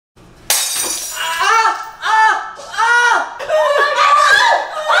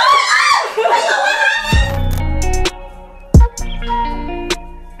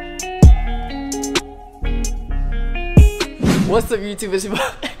What's up, YouTube? It's your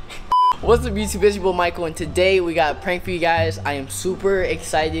boy. What's up, YouTube? It's your boy Michael, and today we got a prank for you guys. I am super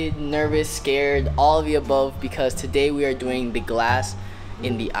excited, nervous, scared, all of the above, because today we are doing the glass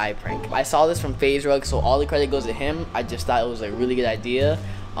in the eye prank. I saw this from FaZe Rug, so all the credit goes to him. I just thought it was a really good idea.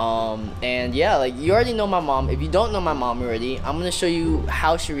 And yeah, like, you already know my mom. If you don't know my mom already, I'm gonna show you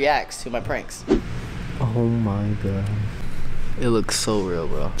how she reacts to my pranks. Oh my god. It looks so real,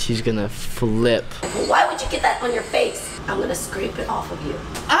 bro. She's gonna flip. Why would you get that on your face? I'm gonna scrape it off of you.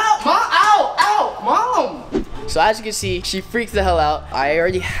 Ow! Mom! Ow! Ow! Mom! So as you can see, she freaks the hell out. I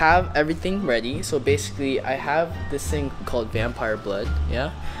already have everything ready. So basically, I have this thing called vampire blood.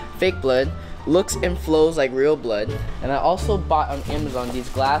 Yeah? Fake blood. Looks and flows like real blood. And I also bought on Amazon these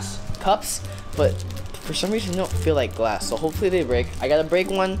glass cups. But for some reason, they don't feel like glass. So hopefully they break. I gotta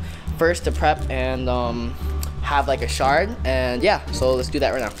break one first to prep and have like a shard. And yeah, so let's do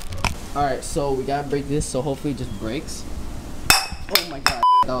that right now. Alright, so we gotta break this, so hopefully it just breaks. Oh my god,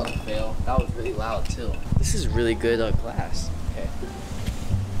 that was a fail. That was really loud too. This is really good glass. Okay.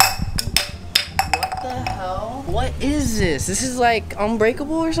 What the hell? What is this? This is like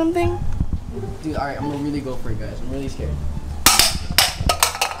unbreakable or something? Dude, alright, I'm gonna really go for it, guys. I'm really scared.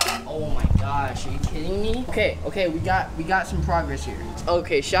 Oh my gosh, are you kidding me? Okay, we got some progress here.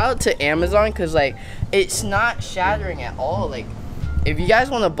 Okay, shout out to Amazon, cause like it's not shattering at all. Like, if you guys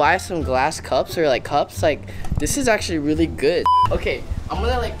want to buy some glass cups or like cups, like this is actually really good. Okay, I'm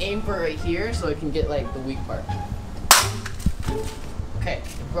gonna like aim for right here so I can get like the weak part. Okay,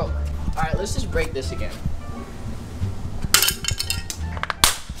 it broke. All right, let's just break this again.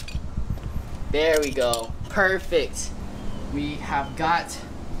 There we go. Perfect. We have got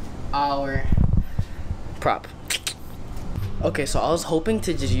our prop. Okay, so I was hoping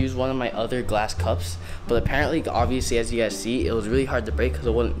to just use one of my other glass cups, but apparently, obviously, as you guys see, it was really hard to break because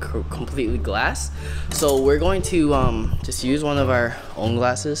it wasn't completely glass. So we're going to just use one of our own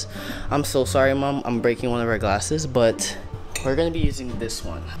glasses. I'm so sorry, Mom, I'm breaking one of our glasses, but we're gonna be using this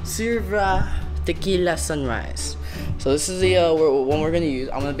one. Sirva Tequila Sunrise. So this is the one we're gonna use.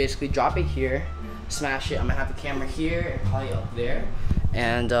 I'm gonna basically drop it here, smash it. I'm gonna have the camera here and probably up there.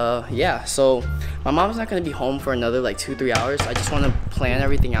 And yeah, so my mom's not gonna be home for another like 2-3 hours. I just want to plan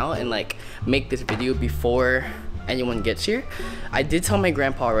everything out and like make this video before anyone gets here. I did tell my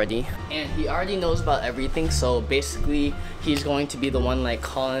grandpa already, and he already knows about everything. So basically, he's going to be the one like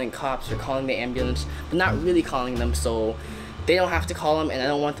calling cops or calling the ambulance, but not really calling them, so they don't have to call them, and I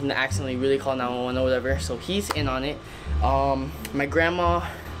don't want them to accidentally really call 911 or whatever. So he's in on it. My grandma,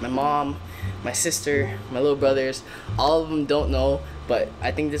 my mom, my sister, my little brothers, all of them don't know, but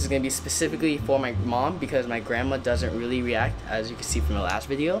I think this is gonna be specifically for my mom because my grandma doesn't really react, as you can see from the last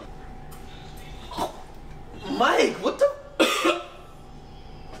video. Mike, what the?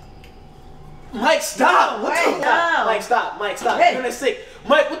 Mike, stop! What the? Mike, stop! Mike, stop! Hey. You're gonna sick.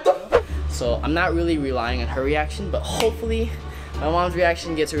 Mike, what the? So I'm not really relying on her reaction, but hopefully my mom's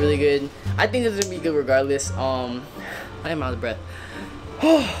reaction gets really good. I think this is gonna be good regardless. I am out of breath.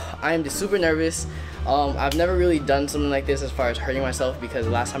 I am just super nervous. I've never really done something like this as far as hurting myself, because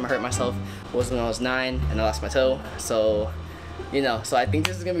the last time I hurt myself was when I was 9 and I lost my toe. So, you know, so I think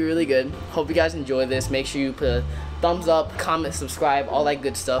this is gonna be really good. Hope you guys enjoy this. Make sure you put a thumbs up, comment, subscribe, all that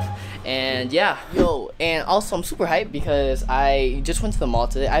good stuff. And yeah, yo, and also I'm super hyped because I just went to the mall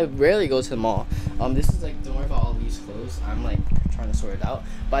today. I rarely go to the mall. This is like, don't worry about all these clothes. I'm like trying to sort it out.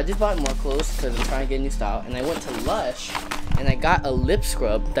 But I just bought more clothes because I'm trying to get a new style. And I went to Lush and I got a lip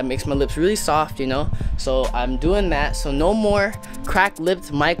scrub that makes my lips really soft, you know? So I'm doing that, so no more cracked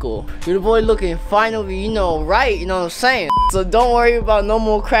lipped Michael. You're the boy looking finally, you know, right, you know what I'm saying? So don't worry about no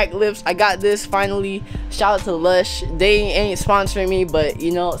more cracked lips. I got this finally. Shout out to Lush. They ain't sponsoring me, but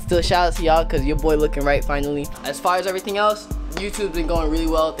you know, still shout out to y'all because your boy looking right finally. As far as everything else, YouTube's been going really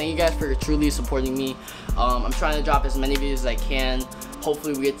well. Thank you guys for truly supporting me. I'm trying to drop as many videos as I can.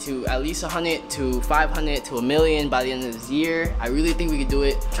 Hopefully we get to at least 100 to 500 to 1 million by the end of this year. I really think we can do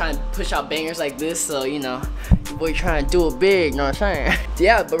it. I'm trying to push out bangers like this, so you know, your boy trying to do it big, you know what I'm saying?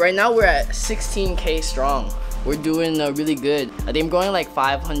 Yeah, but right now we're at 16K strong. We're doing really good. I think I'm going like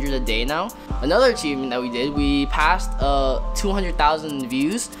 500 a day now. Another achievement that we did, we passed 200,000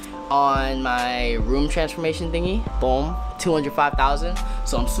 views on my room transformation thingy. Boom, 205,000.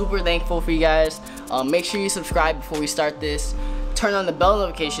 So I'm super thankful for you guys. Make sure you subscribe before we start this. Turn on the bell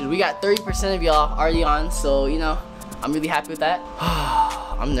notifications. We got 30% of y'all already on, so you know, I'm really happy with that.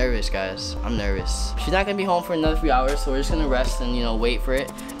 I'm nervous, guys. I'm nervous. She's not gonna be home for another few hours, so we're just gonna rest and, you know, wait for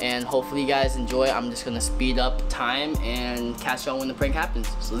it. And hopefully you guys enjoy. I'm just gonna speed up time and catch y'all when the prank happens.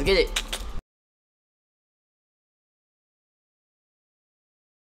 So let's get it.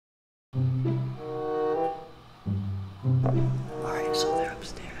 so they're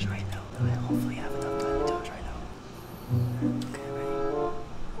upstairs right now. I hopefully have enough time to do it right now. Okay, ready?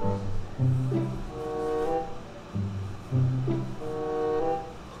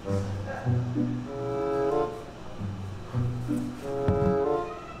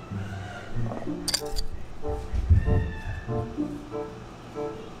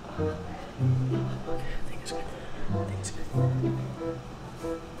 Okay, I think it's good. I think it's good.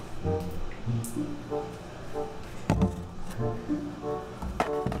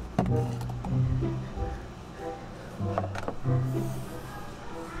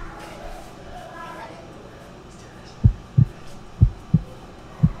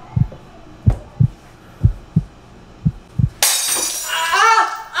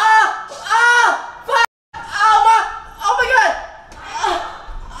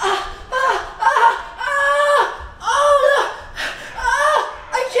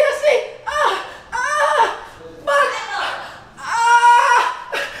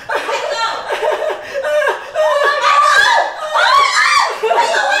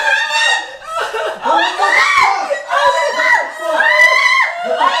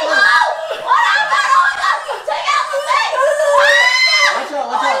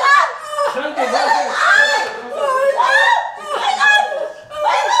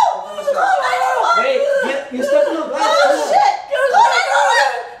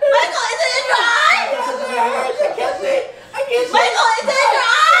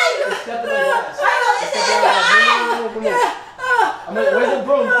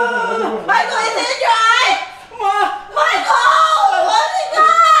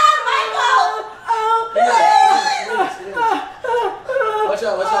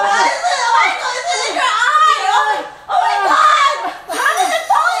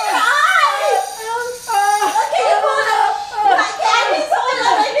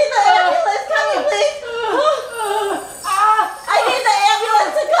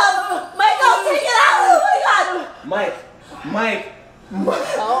 Mike.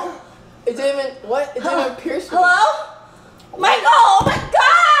 Oh? It didn't even, what? It didn't even pierce me. Hello? Michael, oh my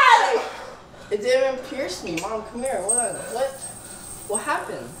God! It didn't even pierce me. Mom, come here. What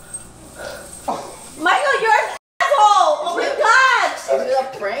happened? Michael, you're an asshole! Oh my God! Is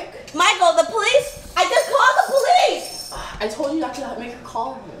it a prank? Michael, the police? I just called the police! I told you not to make her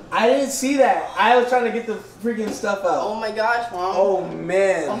call him. I didn't see that. I was trying to get the freaking stuff out. Oh my gosh, Mom. Oh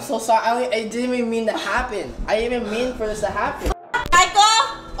man. I'm so sorry. I didn't even mean to happen. I didn't even mean for this to happen.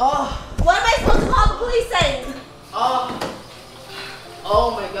 Michael? Oh. What am I supposed to call the police saying?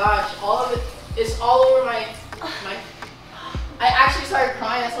 Oh my gosh. All of it is all over my. I actually started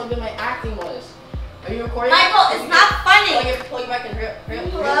crying. That's how good my acting was. Are you recording? Michael, it's not funny. Plug it back in.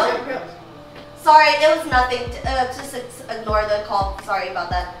 Hello? Sorry, it was nothing. Just ignore the call. Sorry about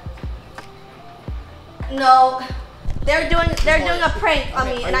that. No, they're doing a prank on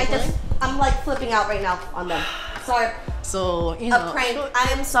me, and I'm like flipping out right now on them. Sorry. So you know. A prank.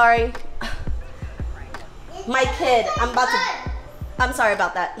 I am sorry. My kid. I'm sorry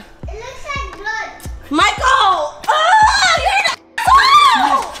about that. It looks like blood. Michael! You're an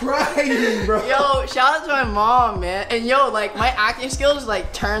asshole! He's crying, bro. Yo, shout out to my mom, man. And yo, like my acting skills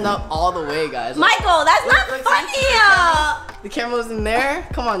like turned up all the way, guys. Like, Michael, that's not funny. The camera was in there.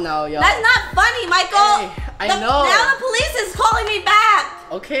 Come on now, yo. That's not funny, Michael. Hey, I know. Now the police is calling me back.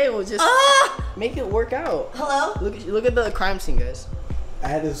 Okay, well just make it work out. Hello? Look at the crime scene, guys. I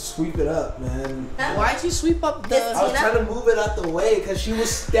had to sweep it up, man. Why'd you sweep up the? I was trying to move it out the way because she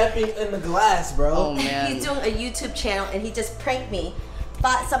was stepping in the glass, bro. Oh man. He's doing a YouTube channel and he just pranked me.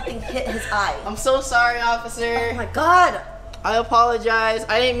 Thought something hit his eye. I'm so sorry, officer. Oh my God. I apologize.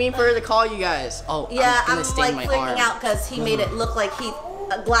 I didn't mean for her to call you guys. Oh, Yeah, I'm I'm stain like my freaking arm. out because he made it look like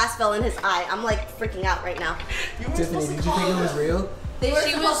a glass fell in his eye. I'm like freaking out right now. Tiffany, did you think it was real? They were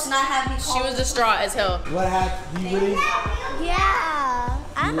supposed to not have me call. She was distraught as hell. What happened? You really? Yeah.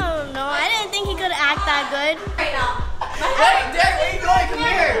 I don't know. I didn't think he could act that good. right now. Hey, Derek, where you going? Come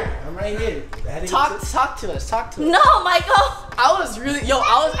here. I'm right here. Talk to us. No, Michael. I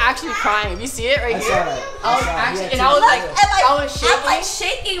was actually crying. You see it right here? saw that. I was saw it. actually, Yeah, and I was like, I was shaking. I'm like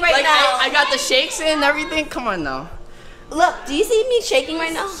shaking right Like now. I got the shakes in and everything. Come on now. Look, do you see me shaking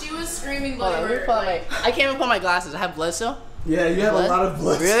right now? She was screaming Hold on, let me blood. put on I can't even put my glasses. I have blood still. Yeah, you have Blood? a lot of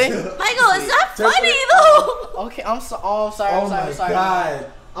blood. Really? still. Michael, it's not Turn funny it- though. Okay, I'm sorry. Oh, I'm sorry. Oh I'm sorry. my I'm sorry.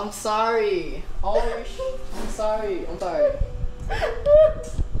 God. I'm sorry. Oh, I'm sorry. I'm sorry.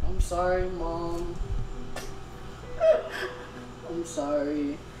 I'm sorry, Mom. I'm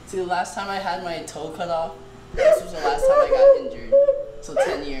sorry. See, the last time I had my toe cut off, this was the last time I got injured. So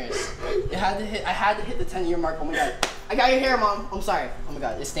 10 years. I had to hit the 10-year mark. Oh my God. I got your hair, Mom. I'm sorry. Oh my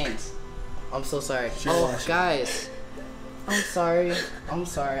God, it stains. I'm so sorry. Sure, Oh, sure. guys. I'm sorry. I'm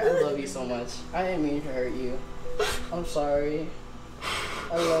sorry. I love you so much. I didn't mean to hurt you. I'm sorry.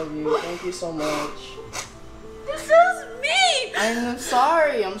 I love you. Thank you so much. This is me. I'm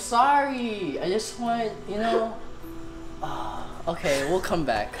sorry. I'm sorry. I just want, you know. Okay, we'll come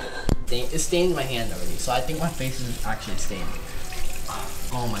back. It stained my hand already, so I think my face is actually stained.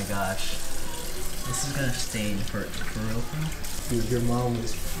 Oh my gosh. This is gonna stain for real. Dude, your mom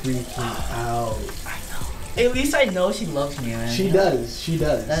is freaking out. I know. At least I know she loves me, man. She does. She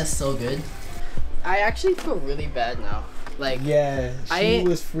does. That is so good. I actually feel really bad now. Like, yeah, she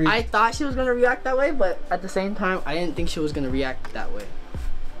was freaking. I thought she was gonna react that way, but at the same time, I didn't think she was gonna react that way.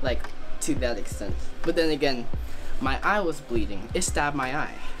 Like, to that extent. But then again, my eye was bleeding. It stabbed my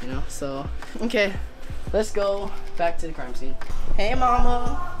eye, you know? So, okay. Let's go back to the crime scene. Hey,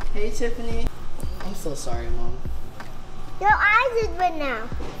 Mama. Hey, Tiffany. I'm so sorry, Mom. Your eyes is red now.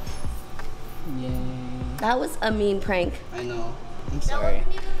 Yay. That was a mean prank. I know. I'm sorry. That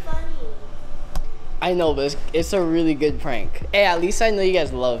wasn't even funny. I know, but it's a really good prank. Hey, at least I know you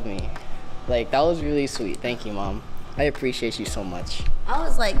guys love me. Like, that was really sweet. Thank you, Mom. I appreciate you so much. I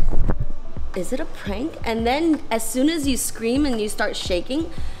was like, is it a prank? And then as soon as you scream and you start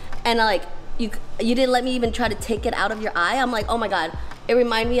shaking, and like you didn't let me even try to take it out of your eye, I'm like, oh my God. It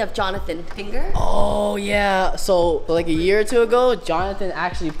reminded me of Jonathan. Finger? Oh yeah. So like a year or two ago, Jonathan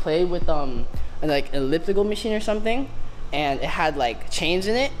actually played with like an elliptical machine or something, and it had like chains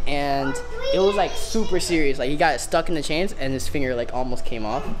in it, and it was like super serious. Like he got stuck in the chains and his finger like almost came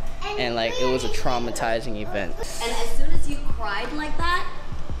off, and like it was a traumatizing event. And as soon as you cried like that,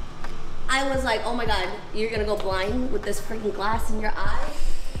 I was like, oh my God, you're gonna go blind with this freaking glass in your eye?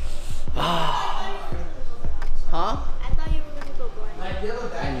 Huh? I thought you were gonna go blind. I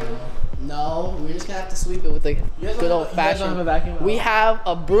know. No, we're just gonna have to sweep it with a good old fashioned. We have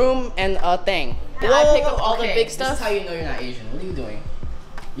a broom and a thing. Did I pick up all the big stuff? This is how you know you're not Asian. What are you doing?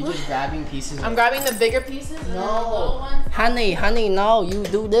 You're just grabbing pieces. I'm grabbing the bigger pieces and the little No, ones. honey, no. You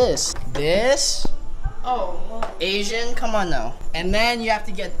do this. This. Oh. Well, Asian. Come on now. And then you have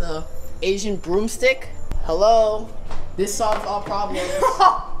to get the Asian broomstick. Hello. This solves all problems.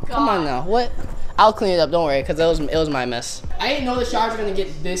 Come on now. What? I'll clean it up. Don't worry, cause it was my mess. I didn't know the showers were gonna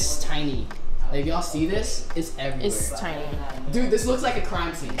get this tiny. Like, y'all see this? It's everywhere. it's tiny. Dude, this looks like a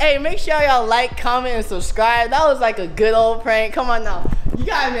crime scene. Hey, make sure y'all like, comment, and subscribe. That was like a good old prank. Come on now. You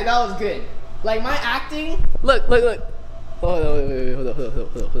gotta admit, that was good. Like, my acting. Look. Hold on. Look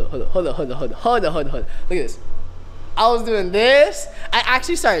at this. I was doing this. I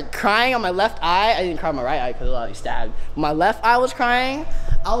actually started crying on my left eye. I didn't cry on my right eye because I was already stabbed. My left eye was crying.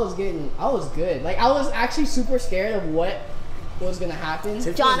 I was good. Like, I was actually super scared of what was gonna happen.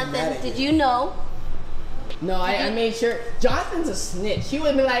 Jonathan, did you know? No, I made sure. Jonathan's a snitch. He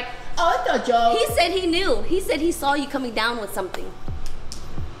would be like, oh, I thought y'all. He said he knew. He said he saw you coming down with something.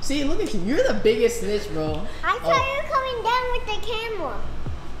 See, look at you. You're the biggest snitch, bro. I saw you coming down with the camera.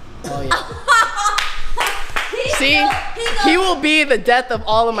 Oh, yeah. See, he will be the death of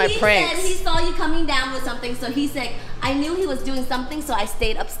all of my pranks. He said he saw you coming down with something, so he said, I knew he was doing something, so I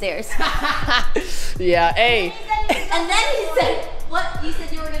stayed upstairs. Yeah, hey. And then he said, what? You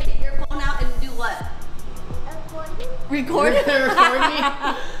said you were going to get your phone out and do what? Record me.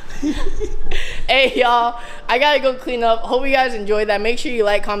 Hey, y'all. I got to go clean up. Hope you guys enjoyed that. Make sure you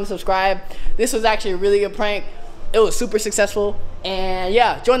like, comment, subscribe. This was actually a really good prank. It was super successful. And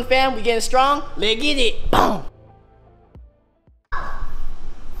yeah, join the fam. We getting strong. Let's get it. Boom. I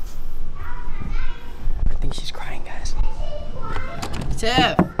think she's crying, guys.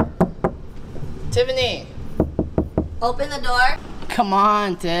 Tiffany. Open the door. Come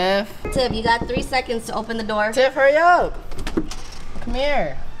on, Tiff. Tiff, you got 3 seconds to open the door. Tiff, hurry up. Come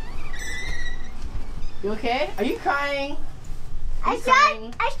here. You okay? Are you crying? I You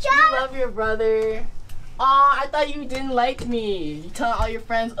love your brother. Aw, I thought you didn't like me. You tell all your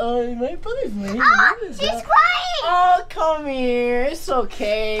friends, oh, my brother's lame. Oh, she's crying. Oh, come here. It's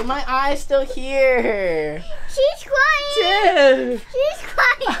okay. My eye's still here. She's crying. Tiff. She's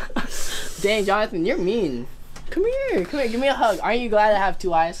crying. Dang, Jonathan, you're mean. Come here. Give me a hug. Aren't you glad I have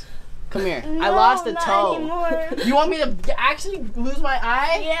 2 eyes? Come here. No, I lost a not toe. anymore. You want me to actually lose my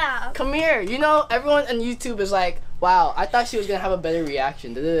eye? Yeah. Come here. You know, everyone on YouTube is like, wow, I thought she was gonna have a better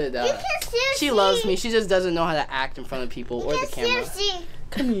reaction. Da, da, da, da. You can still She see. loves me. She just doesn't know how to act in front of people or the camera. See.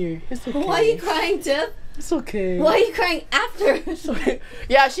 Come here. It's okay. Why are you crying, Tiff? It's okay. Why are you crying after? It's okay.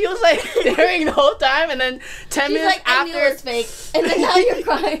 Yeah, she was like staring the whole time, and then 10 She's minutes like, I knew after. it was fake. And then now you're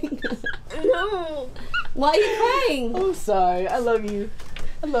crying. No. Why are you crying? I'm sorry. I love you.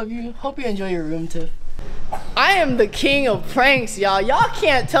 I love you. Hope you enjoy your room, Tiff. I am the king of pranks, y'all. Y'all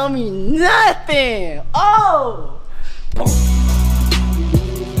can't tell me nothing. Oh, Boom.